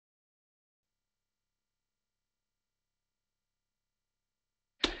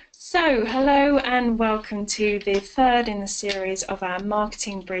Hello and welcome to the third in the series of our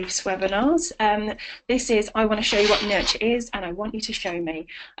Marketing Briefs webinars. This is I want to show you what Nurture is and I want you to show me.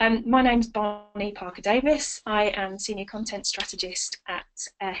 My name's Bonnie Parker-Davis. I am Senior Content Strategist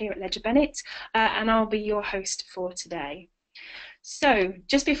here at Ledger Bennett and I'll be your host for today. So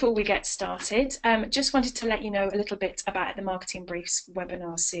just before we get started, just wanted to let you know a little bit about the Marketing Briefs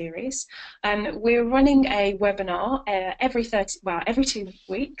webinar series. We're running a webinar every 2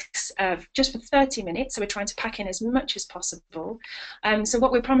 weeks, just for 30 minutes, so we're trying to pack in as much as possible. So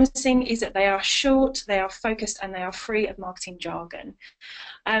what we're promising is that they are short, they are focused, and they are free of marketing jargon.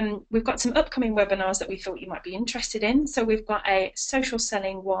 We've got some upcoming webinars that we thought you might be interested in. So we've got a social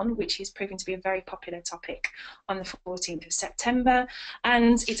selling one, which is proving to be a very popular topic on the 14th of September.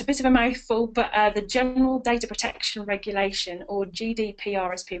 And it's a bit of a mouthful, but the General Data Protection Regulation, or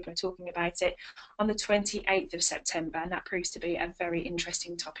GDPR as people are talking about it, on the 28th of September. And that proves to be a very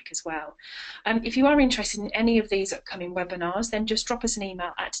interesting topic as well. If you are interested in any of these upcoming webinars, then just drop us an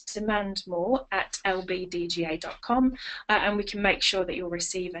email at demandmore@lbdga.com and we can make sure that you'll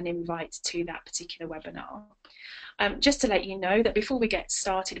receive an invite to that particular webinar. Just to let you know that before we get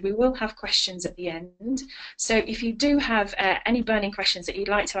started, we will have questions at the end. So if you do have any burning questions that you'd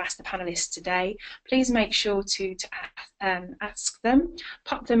like to ask the panelists today, please make sure to ask them.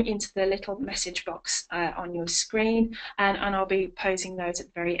 Pop them into the little message box on your screen, and I'll be posing those at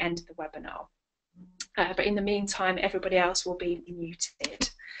the very end of the webinar. But in the meantime, everybody else will be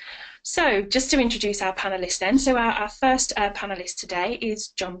muted. So just to introduce our panellists then, so our first panellist today is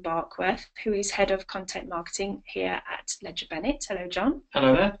John Barkworth, who is Head of Content Marketing here at Ledger Bennett. Hello, John.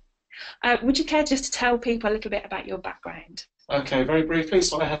 Hello there. Would you care just to tell people a little bit about your background? Okay, very briefly,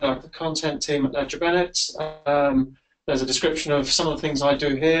 so I head up the content team at Ledger Bennett. There's a description of some of the things I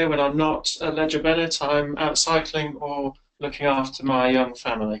do here. When I'm not at Ledger Bennett, I'm out cycling or looking after my young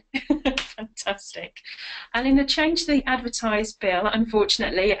family. Fantastic. And in the change to the advertised bill,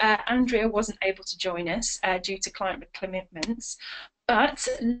 unfortunately, Andrea wasn't able to join us due to client commitments. But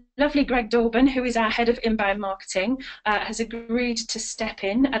lovely Greg Dorban, who is our Head of Inbound Marketing, has agreed to step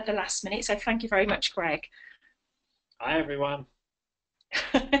in at the last minute. So thank you very much, Greg. Hi, everyone.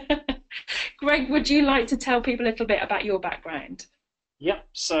 Greg, would you like to tell people a little bit about your background? Yep,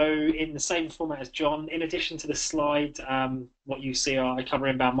 so in the same format as John, in addition to the slide, what you see I cover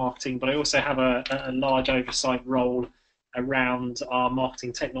inbound marketing, but I also have a large oversight role around our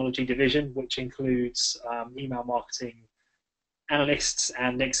marketing technology division, which includes email marketing analysts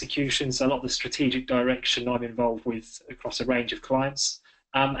and execution, so a lot of the strategic direction I'm involved with across a range of clients.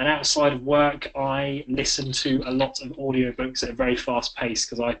 And outside of work, I listen to a lot of audiobooks at a very fast pace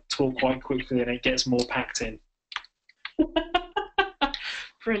because I talk quite quickly and it gets more packed in.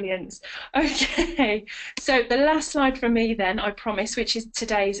 Brilliant. Okay, so the last slide from me then, I promise, which is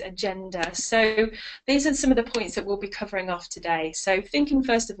today's agenda. So these are some of the points that we'll be covering off today. So thinking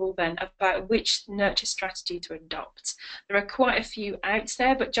first of all then about which nurture strategy to adopt. There are quite a few out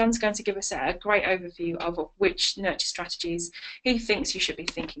there, but John's going to give us a great overview of which nurture strategies he thinks you should be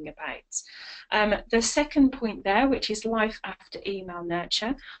thinking about. The second point there, which is life after email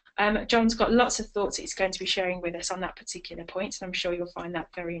nurture. John's got lots of thoughts he's going to be sharing with us on that particular point, and I'm sure you'll find that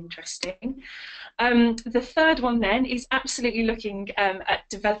very interesting. The third one then is absolutely looking at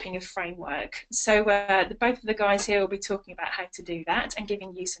developing a framework. So both of the guys here will be talking about how to do that and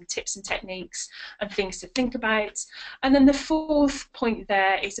giving you some tips and techniques and things to think about. And then the fourth point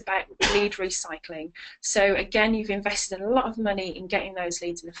there is about lead recycling. So again, you've invested a lot of money in getting those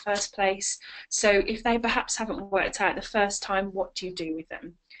leads in the first place. So if they perhaps haven't worked out the first time, what do you do with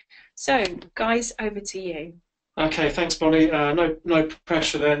them? So, guys, over to you. Okay, thanks, Bonnie. No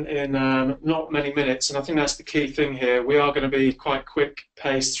pressure then in not many minutes, and I think that's the key thing here. We are going to be quite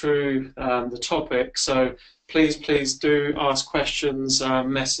quick-paced through the topic, so please do ask questions,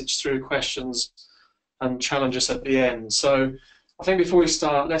 message through questions, and challenge us at the end. So, I think before we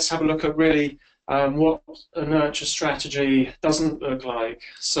start, let's have a look at really what a nurture strategy doesn't look like.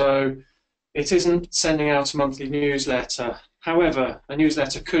 So, it isn't sending out a monthly newsletter. However, a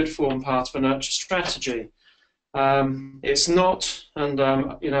newsletter could form part of a nurture strategy. It's not, and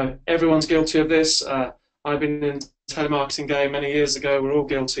you know, everyone's guilty of this. I've been in the telemarketing game many years ago. We're all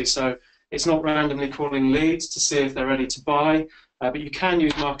guilty. So it's not randomly calling leads to see if they're ready to buy, but you can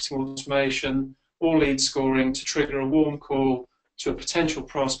use marketing automation or lead scoring to trigger a warm call to a potential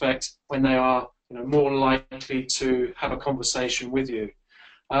prospect when they are, you know, more likely to have a conversation with you.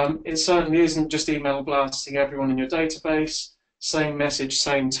 It certainly isn't just email blasting everyone in your database, same message,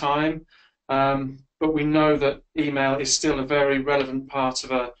 same time, but we know that email is still a very relevant part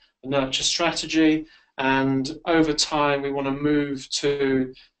of a nurture strategy, And over time, we want to move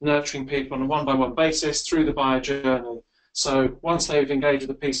to nurturing people on a one-by-one basis through the buyer journey. So once they've engaged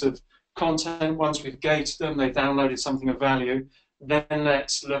with a piece of content, once we've gated them, they've downloaded something of value, then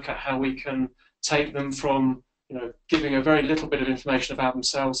let's look at how we can take them from giving a very little bit of information about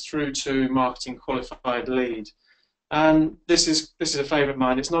themselves through to marketing qualified lead. And this is a favourite of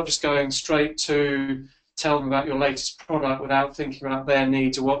mine. It's not just going straight to tell them about your latest product without thinking about their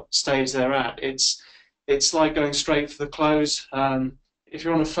needs or what stage they're at. It's like going straight for the close. If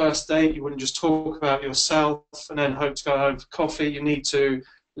you're on a first date, you wouldn't just talk about yourself and then hope to go home for coffee. You need to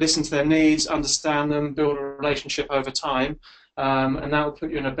listen to their needs, understand them, build a relationship over time, and that will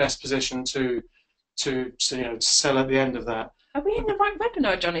put you in the best position to sell at the end of that. Are we in the right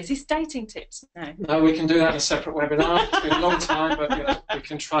webinar, John? Is this dating tips now? No, we can do that in a separate webinar. It's been a long time, but we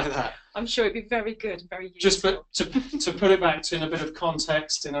can try that. I'm sure it'd be very good, very useful. Just to put it back to in a bit of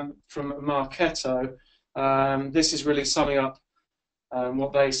context from Marketo, this is really summing up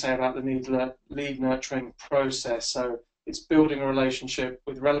what they say about the lead nurturing process. So it's building a relationship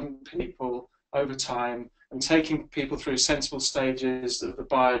with relevant people over time and taking people through sensible stages of the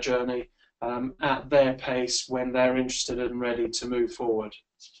buyer journey at their pace when they're interested and ready to move forward.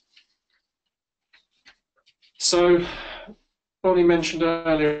 So Bonnie mentioned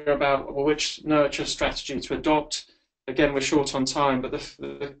earlier about which nurture strategy to adopt. Again, we're short on time, but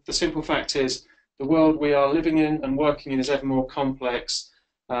the simple fact is the world we are living in and working in is ever more complex.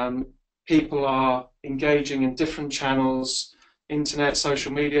 People are engaging in different channels, internet,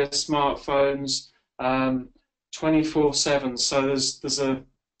 social media, smartphones, 24/7. So there's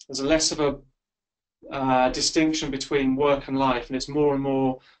a less of a distinction between work and life, and it's more and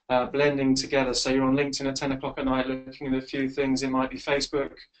more blending together. So you're on LinkedIn at 10 o'clock at night looking at a few things. It might be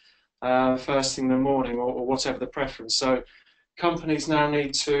Facebook first thing in the morning, or whatever the preference. So companies now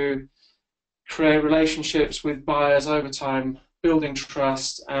need to create relationships with buyers over time, building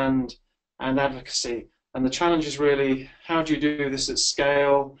trust and advocacy. And the challenge is really, how do you do this at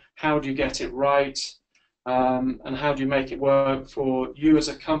scale? How do you get it right? And how do you make it work for you as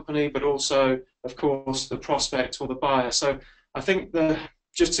a company, but also, of course, the prospect or the buyer? So I think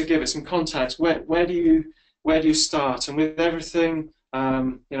just to give it some context, where do you start? And with everything,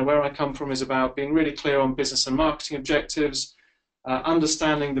 where I come from is about being really clear on business and marketing objectives,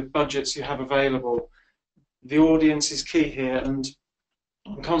 understanding the budgets you have available. The audience is key here, and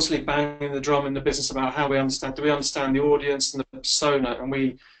I'm constantly banging the drum in the business about how we understand. Do we understand the audience and the persona? And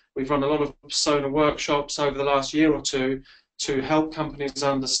we've run a lot of persona workshops over the last year or two to help companies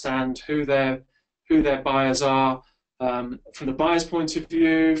understand who their buyers are, from the buyer's point of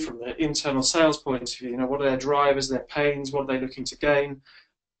view, from the internal sales point of view. What are their drivers, their pains, what are they looking to gain?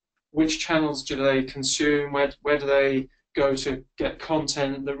 Which channels do they consume? Where do they go to get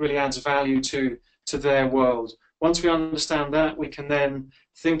content that really adds value to their world? Once we understand that, we can then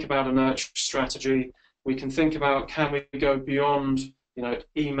think about a nurture strategy. We can think about, can we go beyond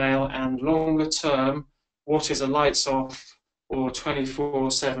email, and longer term, what is a lights off or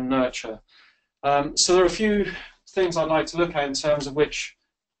 24/7 nurture? So there are a few things I'd like to look at in terms of which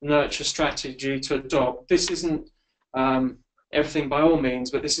nurture strategy to adopt. This isn't everything by all means,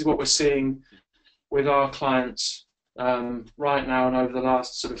 but this is what we're seeing with our clients right now and over the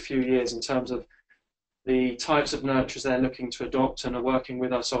last sort of few years in terms of the types of nurtures they're looking to adopt and are working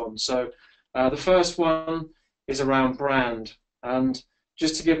with us on. So the first one is around brand. And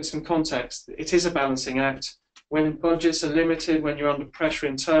just to give it some context, it is a balancing act. When budgets are limited, when you're under pressure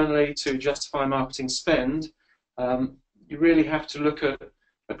internally to justify marketing spend, you really have to look at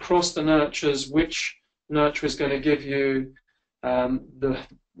across the nurtures which nurture is going to give you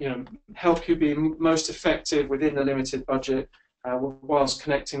help you be most effective within the limited budget whilst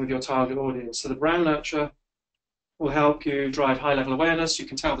connecting with your target audience. So the brand nurture will help you drive high-level awareness. You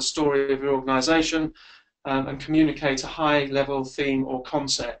can tell the story of your organisation and communicate a high-level theme or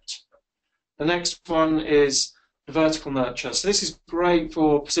concept. The next one is the vertical nurture. So this is great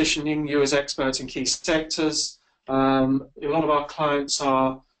for positioning you as experts in key sectors. A lot of our clients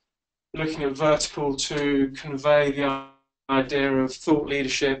are looking at vertical to convey the idea of thought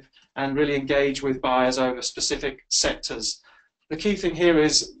leadership and really engage with buyers over specific sectors. The key thing here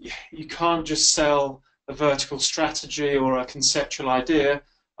is you can't just sell a vertical strategy or a conceptual idea.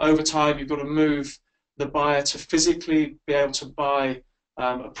 Over time, you've got to move the buyer to physically be able to buy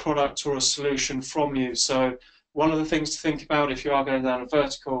a product or a solution from you. So one of the things to think about if you are going down a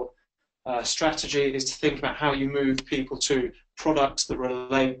vertical strategy is to think about how you move people to products that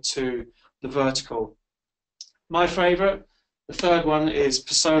relate to the vertical. My favourite, the third one, is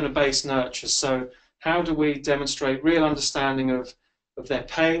persona-based nurture. So how do we demonstrate real understanding of their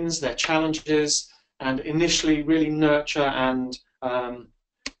pains, their challenges, and initially really nurture and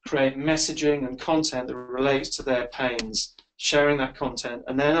create messaging and content that relates to their pains, sharing that content,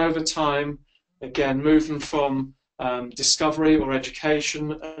 and then over time, again, move them from discovery or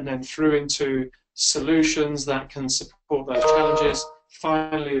education and then through into solutions that can support those challenges.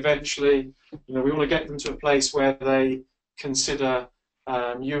 Finally, eventually, we want to get them to a place where they consider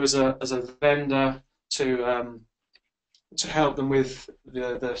you as a vendor to help them with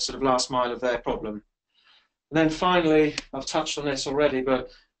the sort of last mile of their problem. And then finally, I've touched on this already,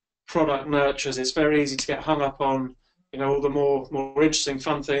 but product nurtures. It's very easy to get hung up on all the more interesting,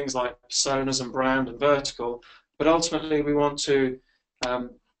 fun things like personas and brand and vertical. But ultimately, we want to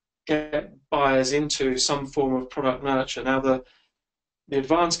get buyers into some form of product nurture. Now, the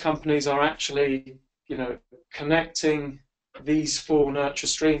advanced companies are actually, connecting these 4 nurture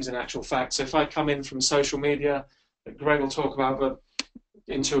streams in actual fact. So if I come in from social media, Greg will talk about, but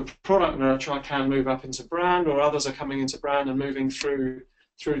into a product nurture, I can move up into brand, or others are coming into brand and moving through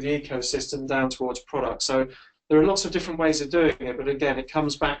the ecosystem down towards product. So there are lots of different ways of doing it, but again, it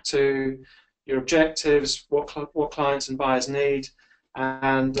comes back to your objectives, what clients and buyers need,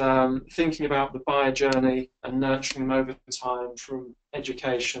 and thinking about the buyer journey and nurturing them over time from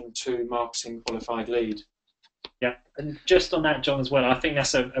education to marketing qualified lead. Yeah, and just on that, John, as well, I think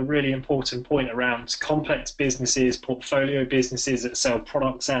that's a really important point around complex businesses, portfolio businesses that sell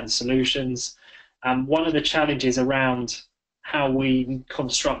products and solutions. One of the challenges around how we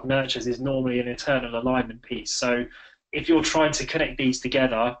construct nurtures is normally an internal alignment piece. So if you're trying to connect these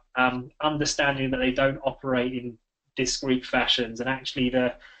together, understanding that they don't operate in discrete fashions, and actually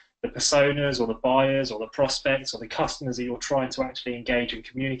the personas or the buyers or the prospects or the customers that you're trying to actually engage and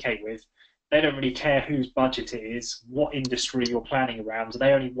communicate with, they don't really care whose budget it is, what industry you're planning around.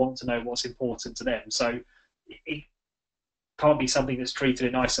 They only want to know what's important to them. So it can't be something that's treated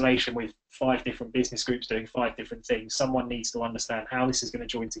in isolation with 5 different business groups doing 5 different things. Someone needs to understand how this is going to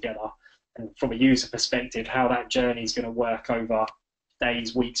join together, and from a user perspective, how that journey is going to work over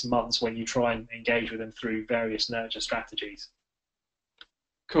days, weeks, months when you try and engage with them through various nurture strategies.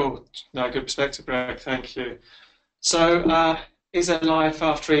 Cool. No, good perspective, Greg. Thank you. So, is there life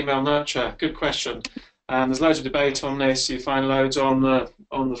after email nurture? Good question. There's loads of debate on this. You find loads on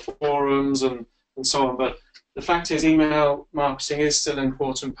the forums and so on. But the fact is, email marketing is still an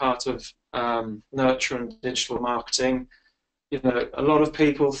important part of nurture and digital marketing. A lot of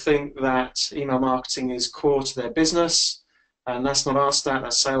people think that email marketing is core to their business, and that's not our stat.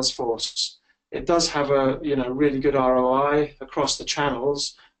 That's Salesforce. It does have a really good ROI across the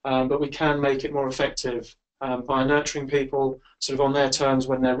channels, but we can make it more effective. By nurturing people sort of on their terms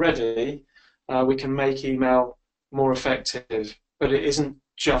when they're ready, we can make email more effective. But it isn't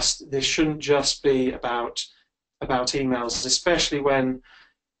just. This shouldn't just be about emails, especially when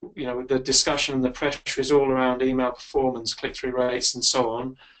the discussion and the pressure is all around email performance, click-through rates, and so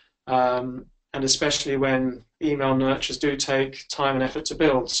on. And especially when email nurtures do take time and effort to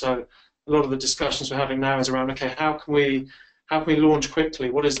build. So a lot of the discussions we're having now is around, okay, how can we launch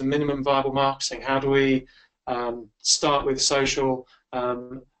quickly? What is the minimum viable marketing? How do we start with social,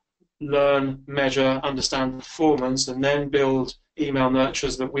 learn, measure, understand performance, and then build email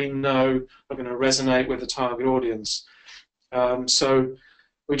nurtures that we know are going to resonate with the target audience. So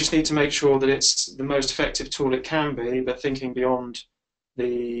we just need to make sure that it's the most effective tool it can be, but thinking beyond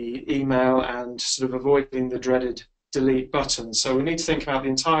the email and sort of avoiding the dreaded delete button. So we need to think about the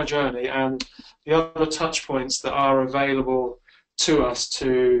entire journey and the other touch points that are available to us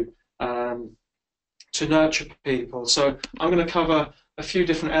to nurture people. So I'm going to cover a few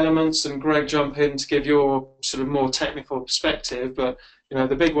different elements, and Greg, jump in to give your sort of more technical perspective. But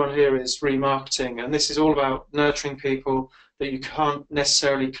the big one here is remarketing, and this is all about nurturing people that you can't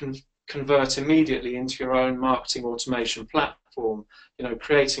necessarily convert immediately into your own marketing automation platform.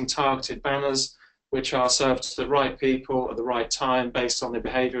 Creating targeted banners which are served to the right people at the right time based on their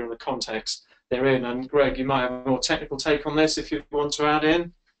behaviour and the context they're in. And Greg, you might have a more technical take on this if you want to add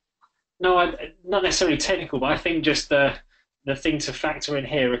in. No, not necessarily technical, but I think just the thing to factor in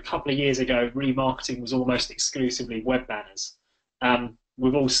here, a couple of years ago, remarketing was almost exclusively web banners.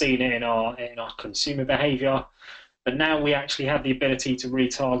 We've all seen it in our consumer behaviour, but now we actually have the ability to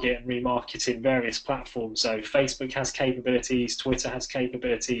retarget and remarket in various platforms. So Facebook has capabilities, Twitter has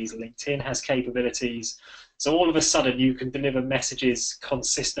capabilities, LinkedIn has capabilities. So all of a sudden you can deliver messages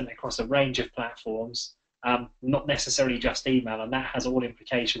consistent across a range of platforms, not necessarily just email, and that has all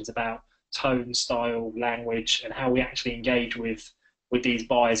implications about tone, style, language, and how we actually engage with these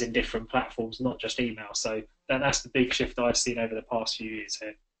buyers in different platforms, not just email. So that's the big shift I've seen over the past few years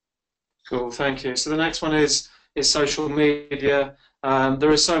here. Cool, thank you. So the next one is social media.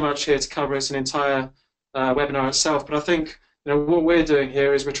 There is so much here to cover. It's an entire webinar itself, but I think what we're doing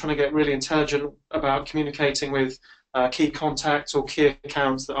here is we're trying to get really intelligent about communicating with key contacts or key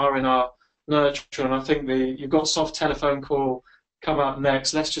accounts that are in our nurture. And I think you've got soft telephone call come up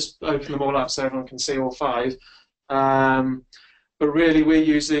next. Let's just open them all up so everyone can see all 5. But really, we're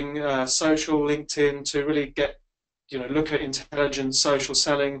using social, LinkedIn to really get, look at intelligent social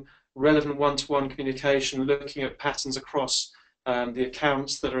selling, relevant one-to-one communication, looking at patterns across the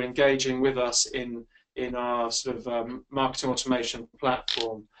accounts that are engaging with us in our sort of marketing automation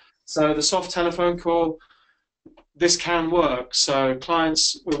platform. So the soft telephone call, this can work. So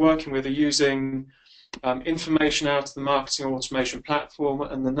clients we're working with are using information out of the marketing automation platform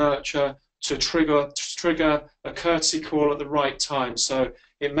and the nurture to trigger a courtesy call at the right time. So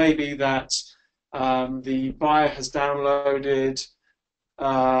it may be that the buyer has downloaded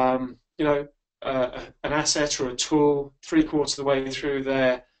an asset or a tool 3/4 of the way through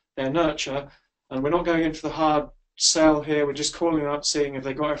their nurture, and we're not going in for the hard sell here. We're just calling up, seeing if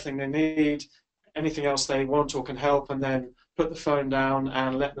they've got everything they need, anything else they want or can help, and then put the phone down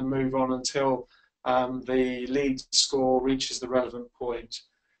and let them move on until the lead score reaches the relevant point.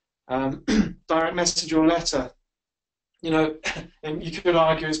 Direct message or letter, and you could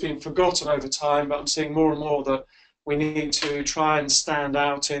argue it's been forgotten over time, but I'm seeing more and more that we need to try and stand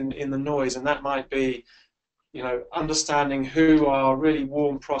out in the noise, and that might be, understanding who our really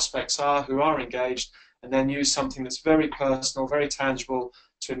warm prospects are, who are engaged, and then use something that's very personal, very tangible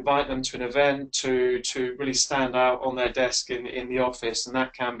to invite them to an event, to really stand out on their desk in the office, and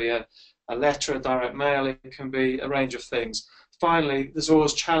that can be a letter, a direct mail, it can be a range of things. Finally, there's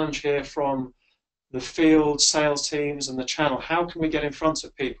always challenge here from the field sales teams and the channel. How can we get in front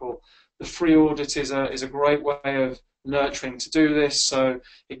of people? The free audit is a great way of nurturing to do this, so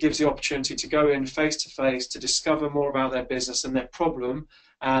it gives the opportunity to go in face to face to discover more about their business and their problem,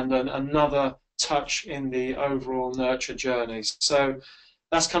 and another touch in the overall nurture journey. So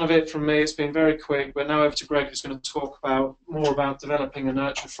that's kind of it from me. It's been very quick, but now over to Greg, who's going to talk more about developing a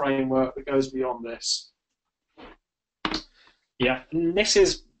nurture framework that goes beyond this. Yeah, and this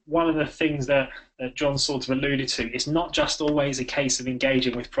is one of the things that John sort of alluded to. It's not just always a case of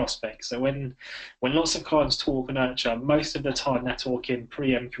engaging with prospects. So when lots of clients talk nurture, most of the time they're talking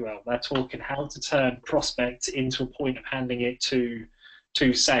pre-MQL. They're talking how to turn prospects into a point of handing it to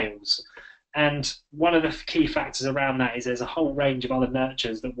sales. And one of the key factors around that is there's a whole range of other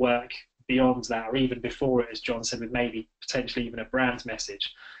nurtures that work beyond that, or even before it, as John said, with maybe potentially even a brand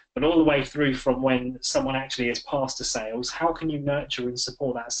message. But all the way through from when someone actually is passed to sales, how can you nurture and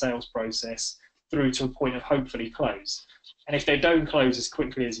support that sales process through to a point of hopefully close? And if they don't close as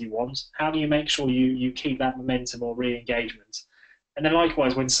quickly as you want, how do you make sure you keep that momentum or re-engagement? And then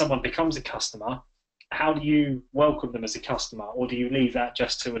likewise, when someone becomes a customer, how do you welcome them as a customer, or do you leave that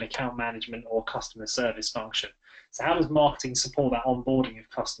just to an account management or customer service function? So how does marketing support that onboarding of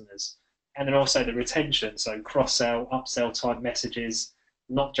customers? And then also the retention, so cross-sell, upsell type messages,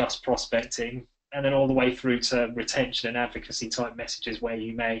 not just prospecting, and then all the way through to retention and advocacy type messages where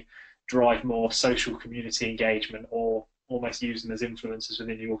you may drive more social community engagement or almost use them as influencers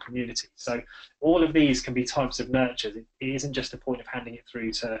within your community. So all of these can be types of nurtures. It isn't just a point of handing it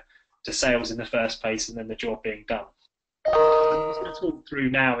through to sales in the first place and then the job being done. I'm just going to talk through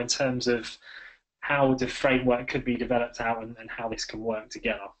now in terms of how the framework could be developed out and how this can work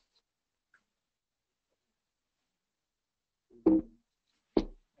together.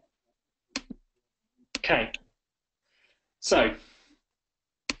 Okay, so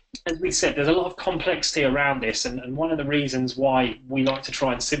as we said, there's a lot of complexity around this, and one of the reasons why we like to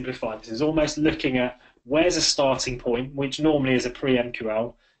try and simplify this is almost looking at where's a starting point, which normally is a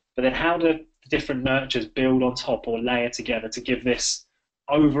pre-MQL, but then how do the different nurtures build on top or layer together to give this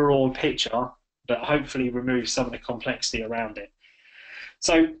overall picture, but hopefully remove some of the complexity around it.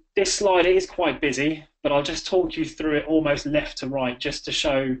 So this slide is quite busy, but I'll just talk you through it almost left to right just to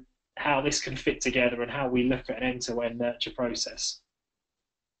show how this can fit together and how we look at an end-to-end nurture process.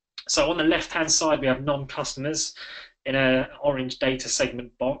 So on the left-hand side, we have non-customers in an orange data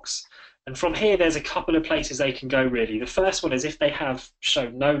segment box. And from here, there's a couple of places they can go, really. The first one is if they have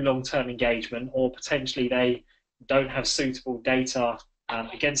shown no long-term engagement or potentially they don't have suitable data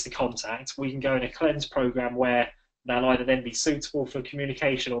against the contact, we can go in a cleanse program where they'll either then be suitable for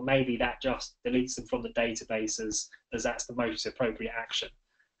communication or maybe that just deletes them from the database as that's the most appropriate action.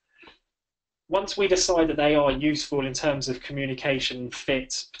 Once we decide that they are useful in terms of communication,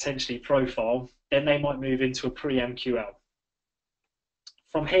 fit, potentially profile, then they might move into a pre-MQL.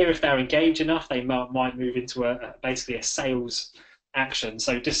 From here, if they're engaged enough, they might move into basically a sales action.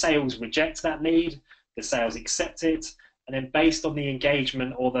 So does sales reject that lead? Does sales accept it? And then based on the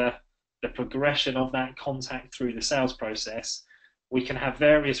engagement or the progression of that contact through the sales process, we can have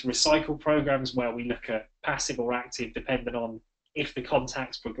various recycle programs where we look at passive or active, depending on if the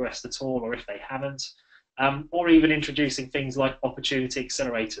contacts progressed at all or if they haven't, or even introducing things like opportunity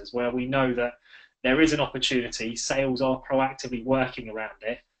accelerators, where we know that there is an opportunity, sales are proactively working around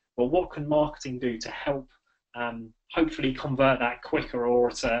it, but what can marketing do to help hopefully convert that quicker or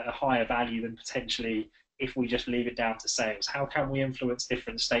at a higher value than potentially if we just leave it down to sales? How can we influence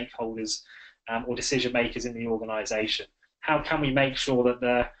different stakeholders or decision makers in the organisation? How can we make sure that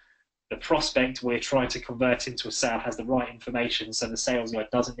the prospect we're trying to convert into a sale has the right information so the sales guy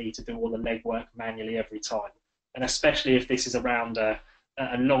doesn't need to do all the legwork manually every time? And especially if this is around a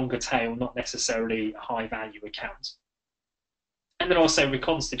longer tail, not necessarily a high value account. And then also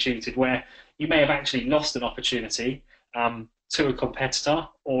reconstituted, where you may have actually lost an opportunity to a competitor,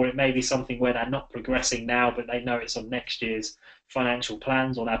 or it may be something where they're not progressing now, but they know it's on next year's financial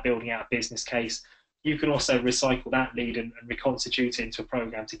plans, or they're building out a business case. You can also recycle that lead and reconstitute it into a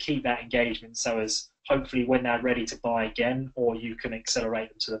program to keep that engagement, so as hopefully when they're ready to buy again, or you can accelerate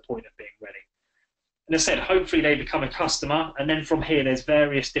them to the point of being ready. And as I said, hopefully they become a customer, and then from here there's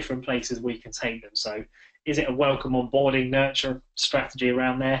various different places we can take them. So is it a welcome onboarding nurture strategy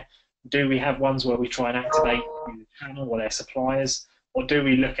around there? Do we have ones where we try and activate through the channel or their suppliers? Or do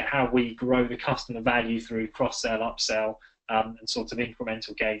we look at how we grow the customer value through cross-sell, upsell, and sort of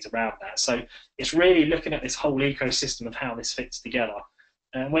incremental gains around that? So it's really looking at this whole ecosystem of how this fits together.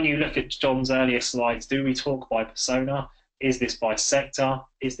 And when you look at John's earlier slides, do we talk by persona? Is this by sector?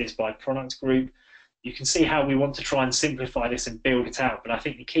 Is this by product group? You can see how we want to try and simplify this and build it out. But I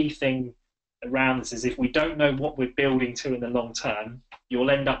think the key thing around this is if we don't know what we're building to in the long term, you'll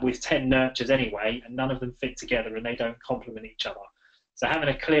end up with 10 nurtures anyway, and none of them fit together and they don't complement each other. So having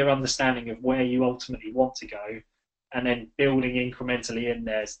a clear understanding of where you ultimately want to go and then building incrementally in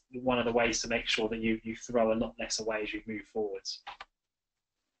there is one of the ways to make sure that you throw a lot less away as you move forwards.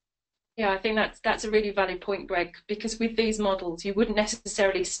 Yeah, I think that's a really valid point, Greg, because with these models, you wouldn't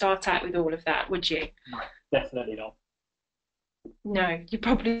necessarily start out with all of that, would you? No, definitely not. No, you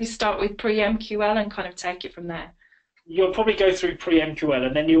probably start with pre-MQL and kind of take it from there. You'll probably go through pre-MQL,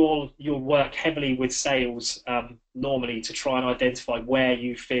 and then you'll work heavily with sales normally to try and identify where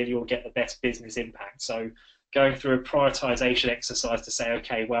you feel you'll get the best business impact. So going through a prioritization exercise to say,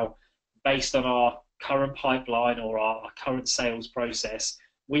 okay, well, based on our current pipeline or our current sales process,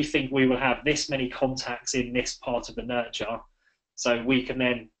 we think we will have this many contacts in this part of the nurture, so we can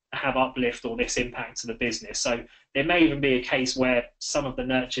then have uplift or this impact to the business. So there may even be a case where some of the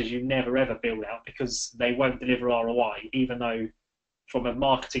nurtures you never ever build out because they won't deliver ROI, even though from a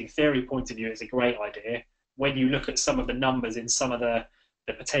marketing theory point of view it's a great idea. When you look at some of the numbers in some of the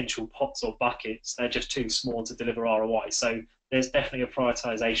potential pots or buckets, they're just too small to deliver ROI. So there's definitely a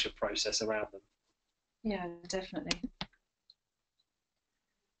prioritization process around them. Yeah, definitely.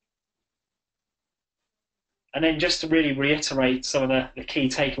 And then just to really reiterate some of the key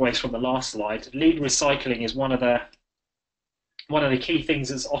takeaways from the last slide, lead recycling is one of the key things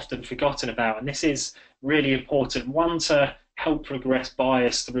that's often forgotten about, and this is really important. One, to help progress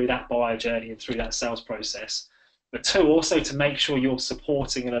buyers through that buyer journey and through that sales process, but two, also to make sure you're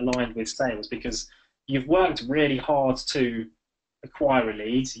supporting and aligned with sales, because you've worked really hard to acquire a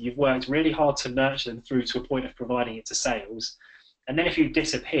lead, you've worked really hard to nurture them through to a point of providing it to sales, and then if you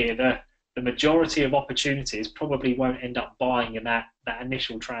disappear, the majority of opportunities probably won't end up buying in that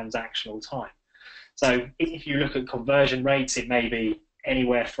initial transactional time. So if you look at conversion rates, it may be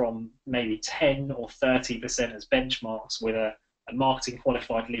anywhere from maybe 10 or 30% as benchmarks with a marketing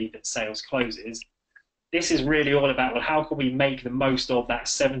qualified lead that sales closes. This is really all about, well, how can we make the most of that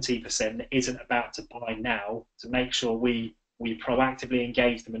 70% that isn't about to buy now, to make sure we proactively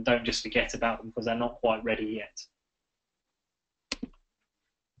engage them and don't just forget about them because they're not quite ready yet.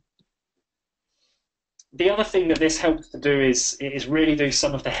 The other thing that this helps to do is really do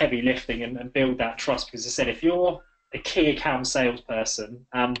some of the heavy lifting and build that trust, because as I said, if you're a key account salesperson,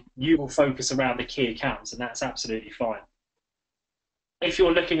 you will focus around the key accounts, and that's absolutely fine. If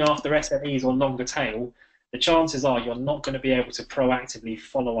you're looking after SMEs or longer tail, the chances are you're not going to be able to proactively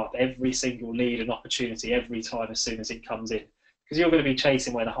follow up every single lead and opportunity every time as soon as it comes in, because you're going to be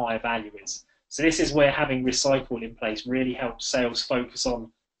chasing where the higher value is. So this is where having recycle in place really helps sales focus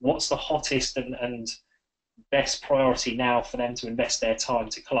on what's the hottest and best priority now for them to invest their time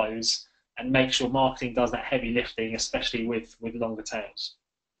to close, and make sure marketing does that heavy lifting, especially with longer tails.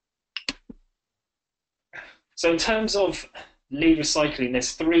 So in terms of lead recycling,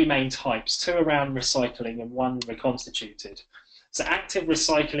 there's three main types, two around recycling and one reconstituted. So active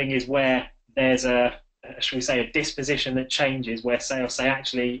recycling is where there's a shall we say, a disposition that changes where sales say,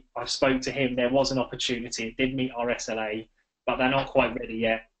 actually, I spoke to him, there was an opportunity, it did meet our SLA, but they're not quite ready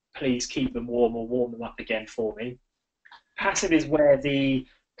yet. Please keep them warm or warm them up again for me. Passive is where the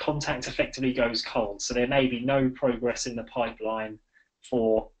contact effectively goes cold. So there may be no progress in the pipeline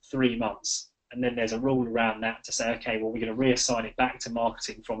for 3 months. And then there's a rule around that to say, okay, well, we're going to reassign it back to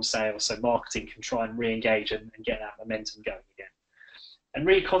marketing from sales so marketing can try and re-engage and get that momentum going again. And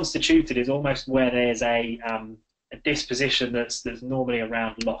reconstituted is almost where there's a disposition that's normally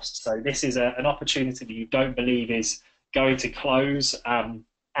around lost. So this is an opportunity that you don't believe is going to close, and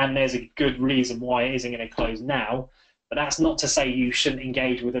there's a good reason why it isn't going to close now. But that's not to say you shouldn't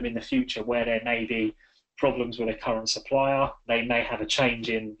engage with them in the future where there may be problems with a current supplier. They may have a change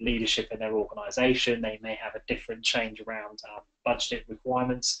in leadership in their organisation. They may have a different change around budget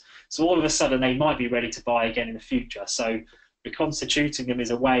requirements. So all of a sudden they might be ready to buy again in the future. So reconstituting them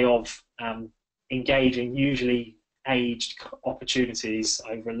is a way of engaging usually aged opportunities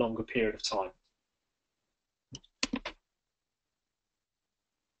over a longer period of time.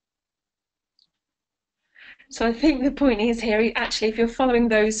 So I think the point is here, actually, if you're following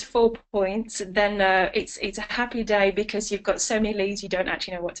those 4 points, then it's a happy day because you've got so many leads you don't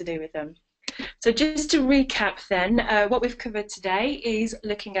actually know what to do with them. So just to recap then, what we've covered today is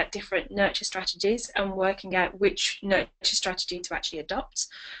looking at different nurture strategies and working out which nurture strategy to actually adopt,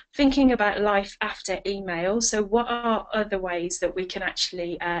 thinking about life after email, so what are other ways that we can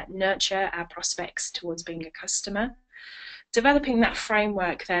actually nurture our prospects towards being a customer, developing that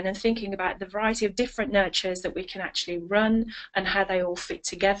framework then and thinking about the variety of different nurtures that we can actually run and how they all fit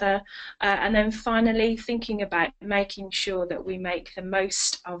together, and then finally thinking about making sure that we make the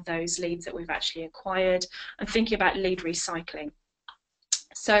most of those leads that we've actually acquired and thinking about lead recycling.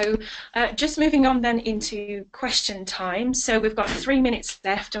 So just moving on then into question time. So we've got 3 minutes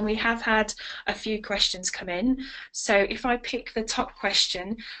left and we have had a few questions come in. So if I pick the top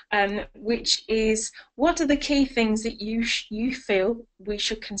question, which is, what are the key things that you feel we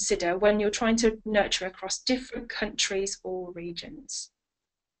should consider when you're trying to nurture across different countries or regions?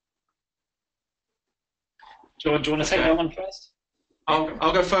 Do you want to take that one first?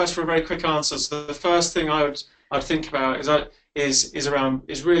 I'll go first for a very quick answer. So the first thing I'd think about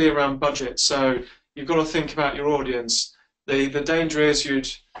is really around budget. So you've got to think about your audience. The danger is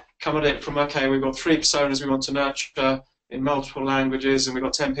you'd come at it from, okay, we've got 3 personas we want to nurture in multiple languages, and we've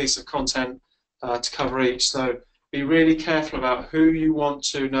got 10 pieces of content to cover each. So be really careful about who you want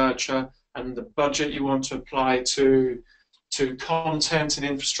to nurture and the budget you want to apply to content and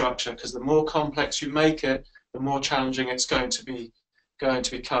infrastructure, because the more complex you make it, the more challenging it's going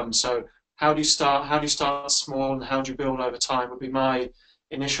to become. So how do you start? How do you start small, and how do you build over time? Would be my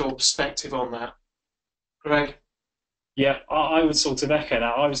initial perspective on that. Greg? Yeah, I would sort of echo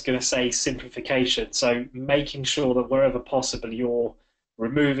that. I was going to say simplification. So making sure that wherever possible you're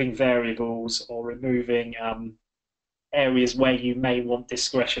removing variables or removing areas where you may want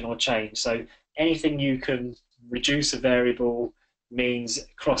discretion or change. So anything you can reduce a variable means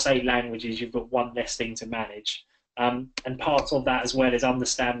across 8 languages you've got 1 less thing to manage. And part of that as well is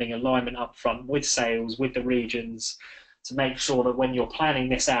understanding alignment up front with sales, with the regions, to make sure that when you're planning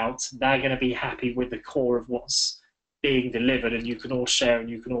this out, they're going to be happy with the core of what's being delivered, and you can all share and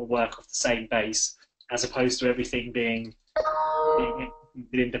you can all work off the same base, as opposed to everything being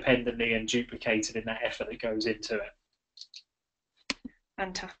independently and duplicated in that effort that goes into it.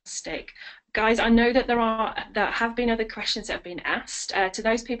 Fantastic. Guys, I know that there have been other questions that have been asked. To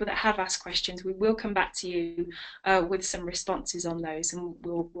those people that have asked questions, we will come back to you with some responses on those, and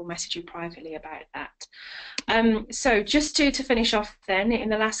we'll message you privately about that. So just to finish off then, in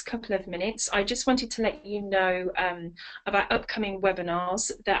the last couple of minutes, I just wanted to let you know about upcoming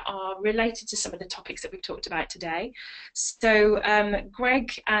webinars that are related to some of the topics that we've talked about today. So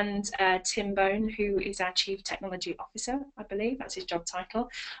Greg and Tim Bone, who is our Chief Technology Officer, I believe, that's his job title,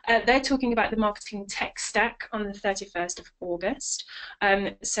 they're talking about the marketing tech stack on the 31st of August.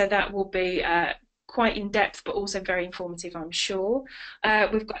 So that will be quite in-depth but also very informative, I'm sure.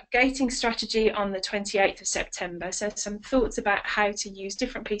 We've got gating strategy on the 28th of September, so some thoughts about how to use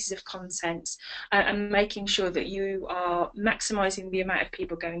different pieces of content and making sure that you are maximising the amount of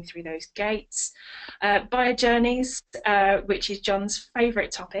people going through those gates. Buyer journeys, which is John's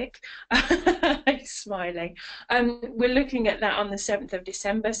favourite topic. He's smiling. We're looking at that on the 7th of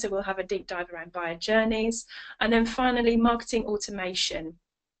December, so we'll have a deep dive around buyer journeys. And then finally, marketing automation.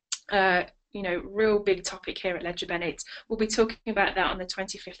 real big topic here at Ledger Bennett. We'll be talking about that on the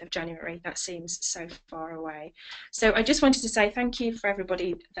 25th of January. That seems so far away. So I just wanted to say thank you for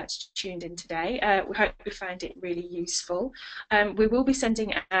everybody that's tuned in today. We hope you found it really useful. We will be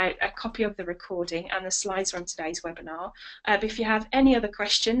sending out a copy of the recording and the slides from today's webinar. But if you have any other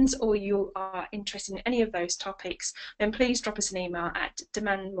questions or you are interested in any of those topics, then please drop us an email at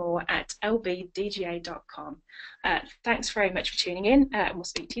demandmore@lbdga.com. Thanks very much for tuning in, and we'll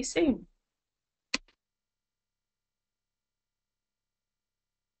speak to you soon.